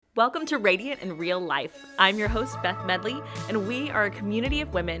Welcome to Radiant in Real Life. I'm your host, Beth Medley, and we are a community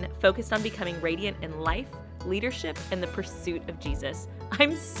of women focused on becoming radiant in life, leadership, and the pursuit of Jesus.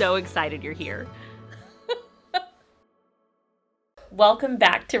 I'm so excited you're here. Welcome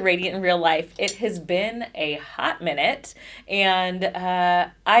back to Radiant in Real Life. It has been a hot minute, and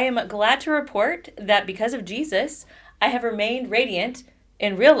I am glad to report that because of Jesus, I have remained radiant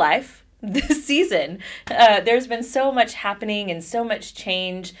in real life this season. There's been so much happening and so much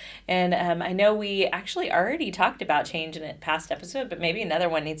change, and I know we actually already talked about change in a past episode, but maybe another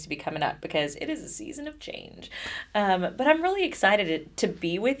one needs to be coming up because it is a season of change. But I'm really excited to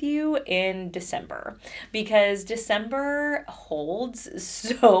be with you in December because December holds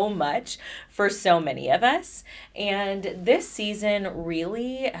so much for so many of us, and this season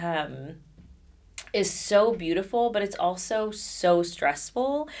really is so beautiful, but it's also so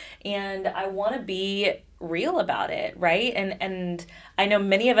stressful, and I want to be real about it, right? And I know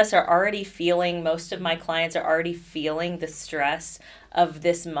many of us are already feeling, most of my clients are already feeling the stress of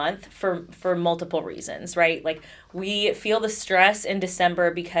this month for multiple reasons, right? Like we feel the stress in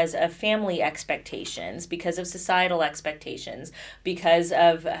December because of family expectations, because of societal expectations, because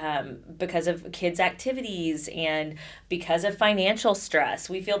of kids' activities, and because of financial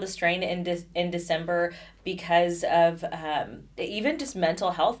stress. We feel the strain in December because of even just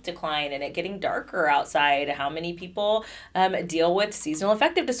mental health decline and it getting darker outside. How many people deal with seasonal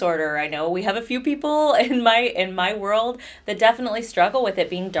affective disorder? I know we have a few people in my world that definitely struggle with it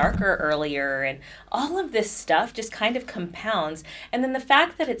being darker earlier, and all of this stuff just kind of compounds. And then the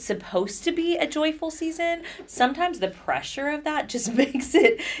fact that it's supposed to be a joyful season, sometimes the pressure of that just makes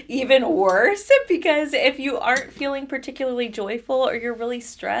it even worse, because if you aren't feeling particularly joyful or you're really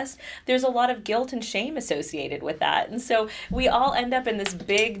stressed, there's a lot of guilt and shame associated with that. And so we all end up in this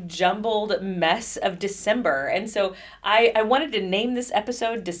big jumbled mess of December. And so I wanted to name this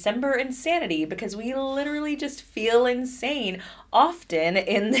episode December Insanity because we literally just feel insane often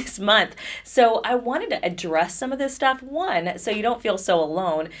in this month. So I wanted to address some of this stuff, one, so you don't feel so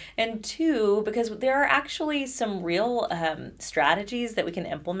alone, and two, because there are actually some real strategies that we can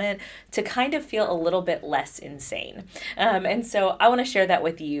implement to kind of feel a little bit less insane. And so I want to share that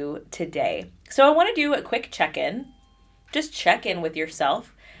with you today. So I want to do a quick check-in. Just check in with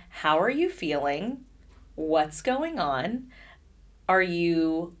yourself. How are you feeling? What's going on? Are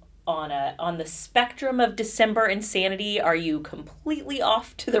you on the spectrum of December insanity? Are you completely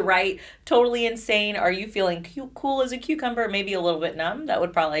off to the right, totally insane? Are you feeling cool as a cucumber, maybe a little bit numb? That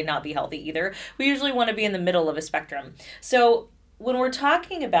would probably not be healthy either. We usually want to be in the middle of a spectrum. So when we're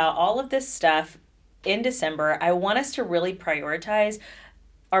talking about all of this stuff in December, I want us to really prioritize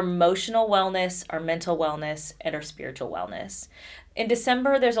our emotional wellness, our mental wellness, and our spiritual wellness. In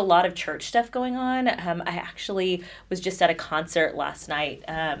December, there's a lot of church stuff going on. I actually was just at a concert last night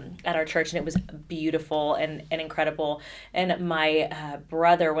at our church, and it was beautiful and incredible. And my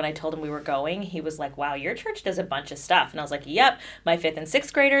brother, when I told him we were going, he was like, wow, your church does a bunch of stuff. And I was like, yep, my 5th and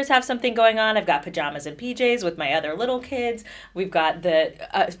 6th graders have something going on. I've got pajamas and PJs with my other little kids. We've got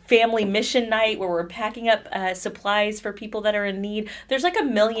the family mission night where we're packing up supplies for people that are in need. There's like a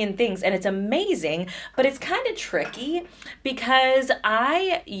million things, and it's amazing, but it's kind of tricky because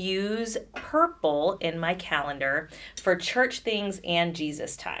I use purple in my calendar for church things and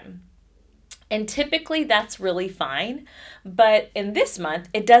Jesus time. And typically that's really fine, but in this month,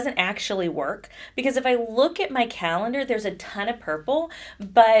 it doesn't actually work because if I look at my calendar, there's a ton of purple,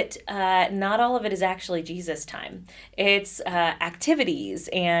 but not all of it is actually Jesus time. It's activities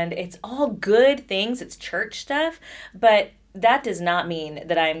and it's all good things. It's church stuff, but that does not mean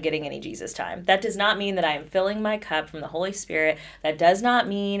that I am getting any Jesus time. That does not mean that I am filling my cup from the Holy Spirit. That does not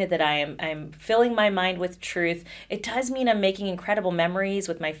mean that I'm filling my mind with truth. It does mean I'm making incredible memories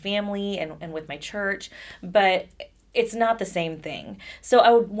with my family and with my church, but it's not the same thing. So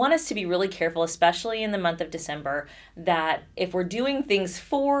I would want us to be really careful, especially in the month of December, that if we're doing things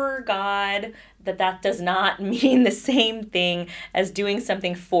for God, that does not mean the same thing as doing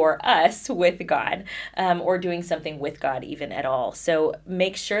something for us with God, or doing something with God even at all. So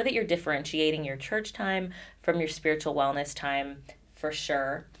make sure that you're differentiating your church time from your spiritual wellness time for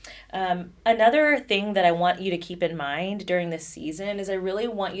sure. Another thing that I want you to keep in mind during this season is I really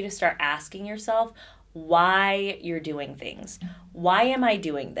want you to start asking yourself why you're doing things. Why am I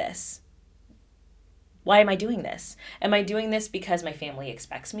doing this? Why am I doing this? Am I doing this because my family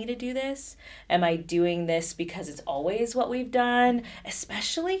expects me to do this? Am I doing this because it's always what we've done?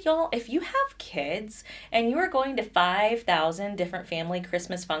 Especially, y'all, if you have kids and you are going to 5,000 different family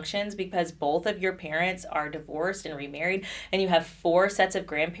Christmas functions because both of your parents are divorced and remarried and you have 4 sets of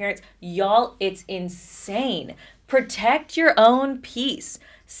grandparents, y'all, it's insane. Protect your own peace.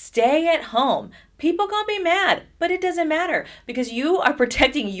 Stay at home. People gonna be mad, but it doesn't matter because you are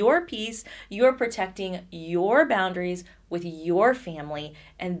protecting your peace. You're protecting your boundaries with your family,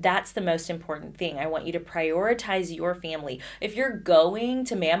 and that's the most important thing. I want you to prioritize your family. If you're going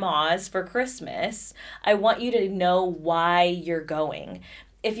to Mama's for Christmas, I want you to know why you're going.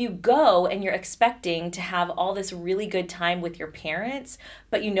 If you go and you're expecting to have all this really good time with your parents,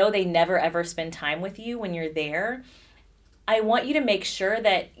 but you know they never ever spend time with you when you're there, I want you to make sure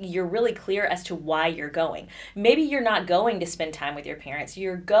that you're really clear as to why you're going. Maybe you're not going to spend time with your parents.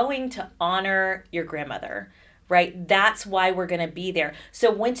 You're going to honor your grandmother, right? That's why we're going to be there.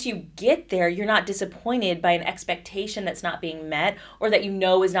 So once you get there, you're not disappointed by an expectation that's not being met or that you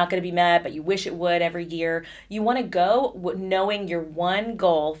know is not going to be met, but you wish it would every year. You want to go knowing your one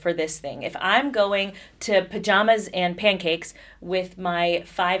goal for this thing. If I'm going to pajamas and pancakes with my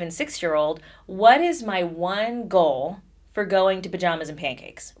 5 and 6-year-old, what is my one goal for going to pajamas and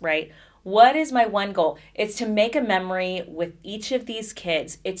pancakes, right? What is my one goal? It's to make a memory with each of these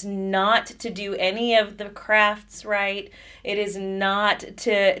kids. It's not to do any of the crafts, right? It is not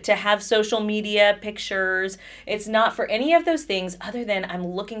to have social media pictures. It's not for any of those things other than I'm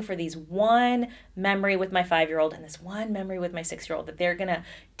looking for these one memory with my 5-year-old and this one memory with my 6-year-old that they're going to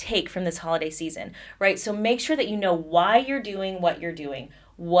take from this holiday season, right? So make sure that you know why you're doing what you're doing.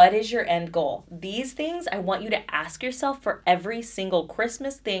 What is your end goal? These things I want you to ask yourself for every single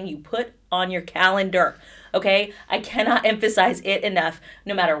Christmas thing you put on your calendar, okay? I cannot emphasize it enough.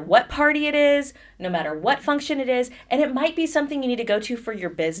 No matter what party it is, no matter what function it is, and it might be something you need to go to for your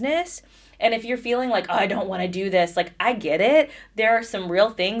business. And if you're feeling like, oh, I don't want to do this, like I get it. There are some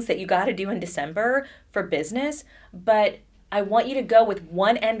real things that you got to do in December for business, but I want you to go with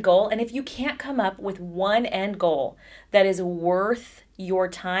one end goal. And if you can't come up with one end goal that is worth your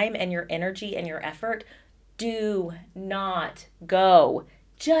time and your energy and your effort, do not go.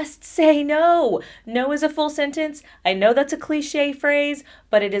 Just say no. No is a full sentence. I know that's a cliche phrase,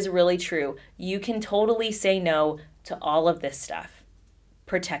 but it is really true. You can totally say no to all of this stuff.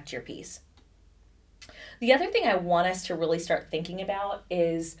 Protect your peace. The other thing I want us to really start thinking about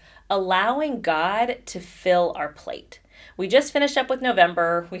is allowing God to fill our plate. We just finished up with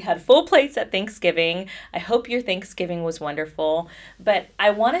November. We had full plates at Thanksgiving. I hope your Thanksgiving was wonderful. But I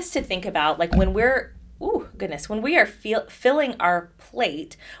want us to think about like when we're, when we are filling our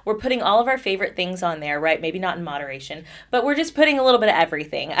plate, we're putting all of our favorite things on there, right? Maybe not in moderation, but we're just putting a little bit of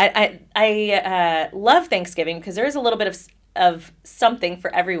everything. I love Thanksgiving because there is a little bit of something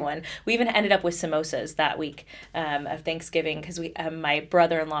for everyone. We even ended up with samosas that week of Thanksgiving because my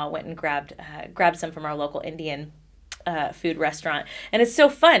brother-in-law went and grabbed some from our local Indian food restaurant. And it's so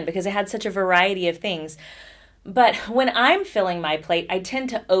fun because it had such a variety of things. But when I'm filling my plate, I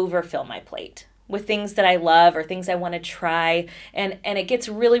tend to overfill my plate with things that I love or things I want to try. And it gets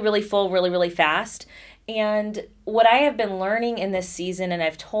really, really full, really, really fast. And what I have been learning in this season, and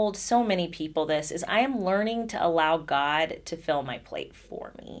I've told so many people this, is I am learning to allow God to fill my plate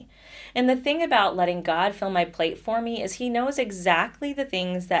for me. And the thing about letting God fill my plate for me is He knows exactly the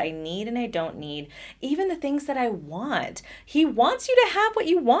things that I need and I don't need, even the things that I want. He wants you to have what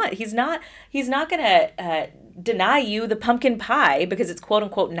you want. He's not going to deny you the pumpkin pie because it's quote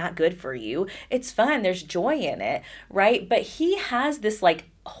unquote not good for you. It's fun. There's joy in it, right? But He has this like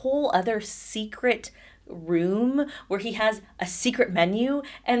whole other secret room where He has a secret menu,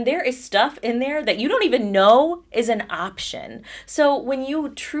 and there is stuff in there that you don't even know is an option. So when you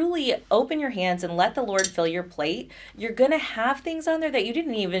truly open your hands and let the Lord fill your plate, you're going to have things on there that you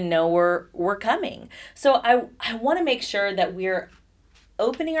didn't even know were coming. So I want to make sure that we're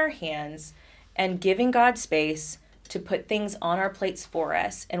opening our hands and giving God space to put things on our plates for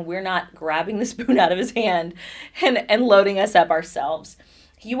us, and we're not grabbing the spoon out of His hand and loading us up ourselves.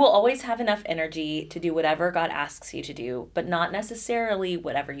 You will always have enough energy to do whatever God asks you to do, but not necessarily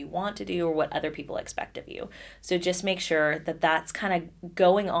whatever you want to do or what other people expect of you. So just make sure that that's kind of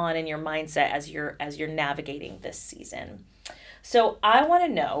going on in your mindset as you're navigating this season. So I want to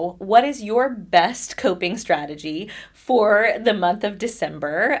know, what is your best coping strategy for the month of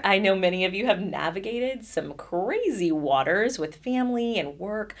December? I know many of you have navigated some crazy waters with family and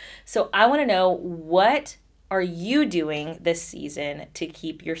work. So I want to know, what are you doing this season to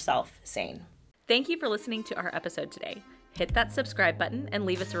keep yourself sane? Thank you for listening to our episode today. Hit that subscribe button and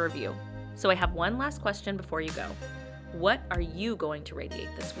leave us a review. So I have one last question before you go. What are you going to radiate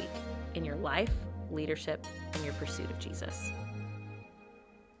this week in your life, leadership, and your pursuit of Jesus?